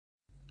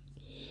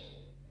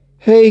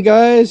Hey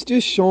guys,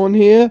 just Sean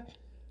here.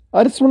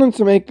 I just wanted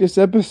to make this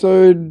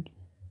episode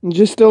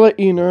just to let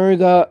you know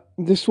that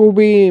this will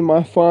be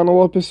my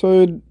final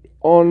episode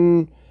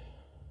on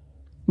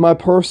my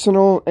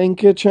personal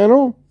Anchor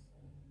channel.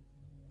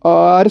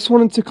 I just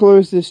wanted to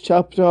close this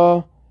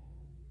chapter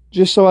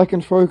just so I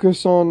can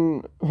focus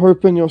on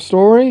Hope in Your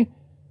Story.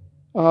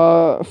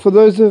 For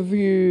those of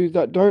you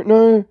that don't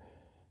know,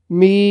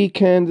 me,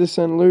 Candace,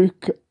 and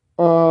Luke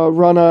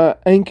run a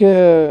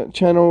Anchor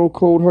channel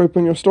called Hope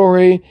in Your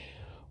Story.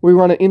 We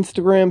run an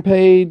Instagram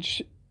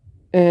page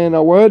and a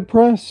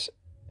WordPress,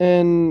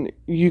 and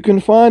you can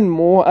find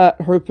more at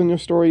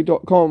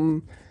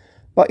hopeinyourstory.com.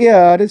 But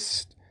yeah, I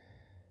just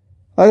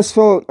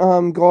felt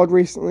God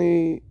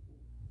recently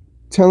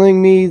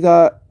telling me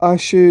that I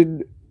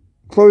should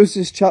close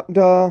this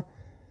chapter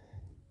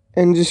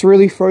and just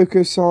really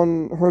focus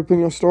on Hope in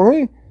Your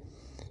Story.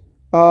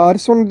 I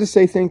just wanted to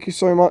say thank you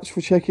so much for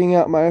checking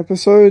out my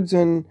episodes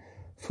and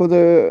for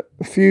the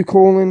few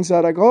call-ins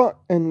that I got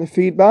and the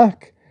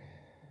feedback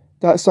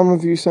that some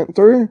of you sent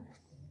through.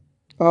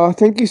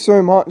 Thank you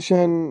so much,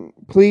 and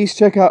please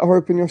check out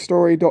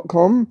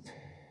hopeinyourstory.com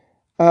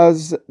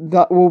as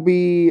that will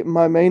be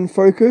my main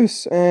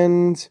focus,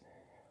 and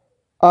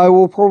I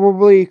will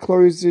probably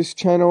close this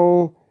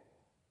channel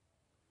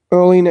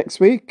early next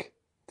week.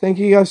 Thank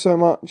you guys so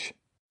much.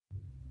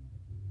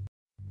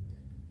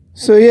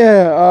 So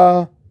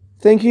yeah,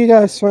 thank you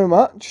guys so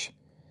much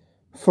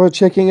for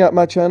checking out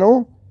my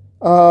channel.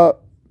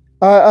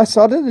 I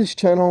started this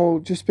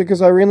channel just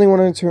because I really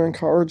wanted to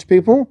encourage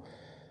people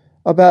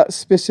about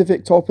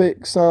specific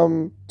topics,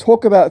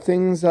 talk about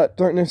things that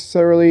don't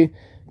necessarily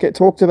get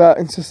talked about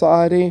in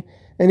society,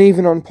 and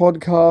even on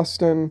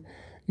podcast and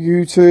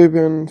YouTube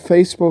and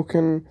Facebook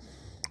and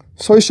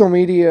social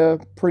media,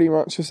 pretty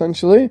much,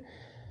 essentially.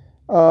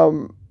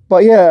 But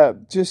yeah,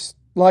 just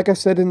like I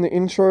said in the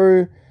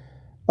intro,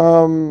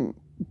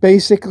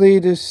 basically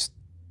just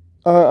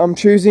I'm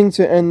choosing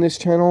to end this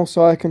channel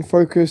so I can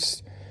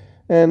focus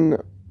and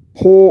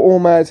pour all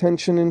my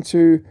attention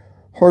into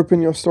Hope in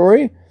Your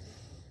Story.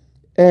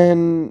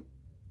 And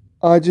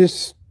I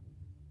just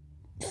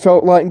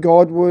felt like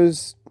God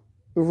was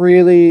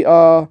really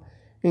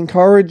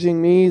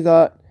encouraging me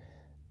that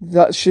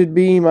that should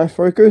be my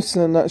focus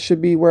and that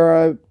should be where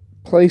I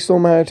place all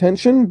my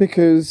attention,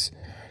 because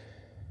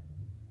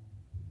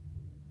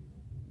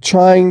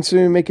trying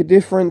to make a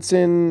difference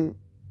in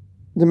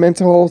the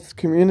mental health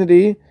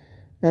community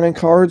and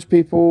encourage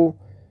people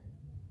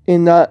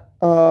in that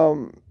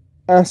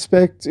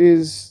aspect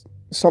is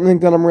something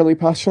that I'm really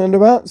passionate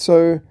about.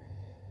 So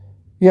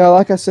yeah,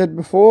 like I said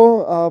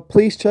before,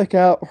 please check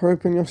out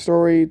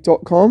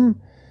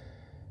hopeinyourstory.com.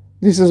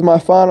 This is my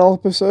final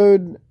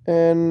episode,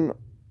 and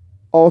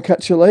I'll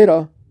catch you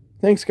later.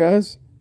 Thanks, guys.